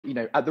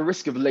At the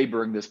risk of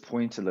laboring this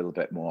point a little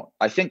bit more,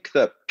 I think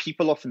that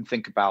people often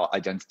think about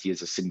identity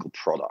as a single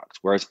product,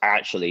 whereas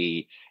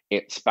actually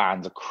it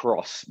spans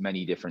across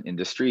many different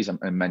industries and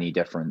many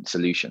different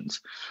solutions.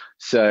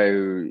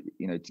 So,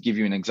 to give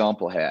you an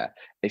example here,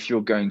 if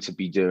you're going to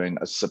be doing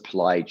a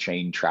supply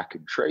chain track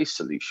and trace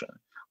solution,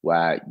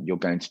 where you're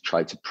going to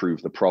try to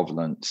prove the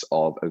provenance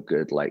of a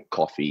good like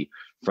coffee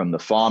from the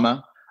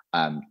farmer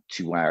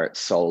to where it's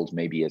sold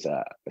maybe as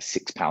a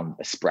 £6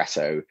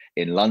 espresso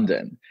in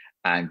London,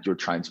 and you're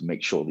trying to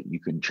make sure that you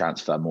can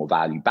transfer more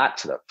value back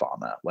to that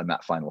farmer when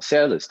that final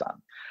sale is done.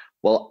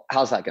 Well,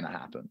 how's that going to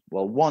happen?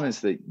 Well, one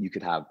is that you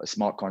could have a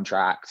smart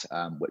contract,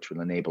 which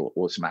will enable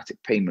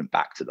automatic payment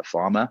back to the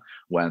farmer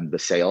when the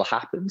sale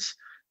happens.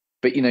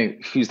 But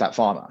who's that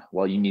farmer?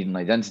 Well, you need an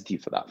identity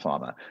for that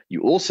farmer.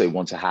 You also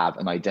want to have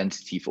an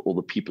identity for all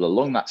the people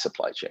along that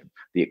supply chain,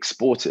 the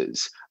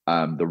exporters,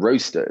 the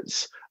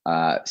roasters.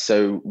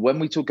 So when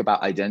we talk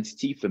about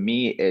identity, for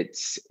me,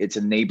 it's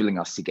enabling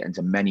us to get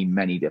into many,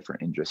 many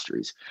different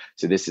industries.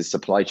 So this is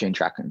supply chain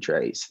track and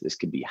trace. This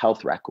can be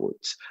health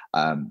records.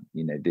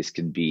 This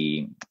can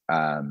be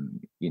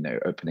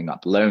opening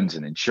up loans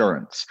and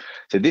insurance.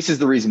 So this is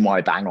the reason why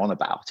I bang on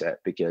about it,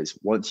 because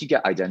once you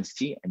get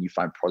identity and you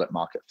find product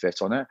market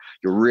fit on it,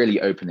 you're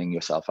really opening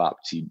yourself up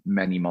to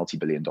many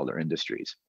multi-billion-dollar industries.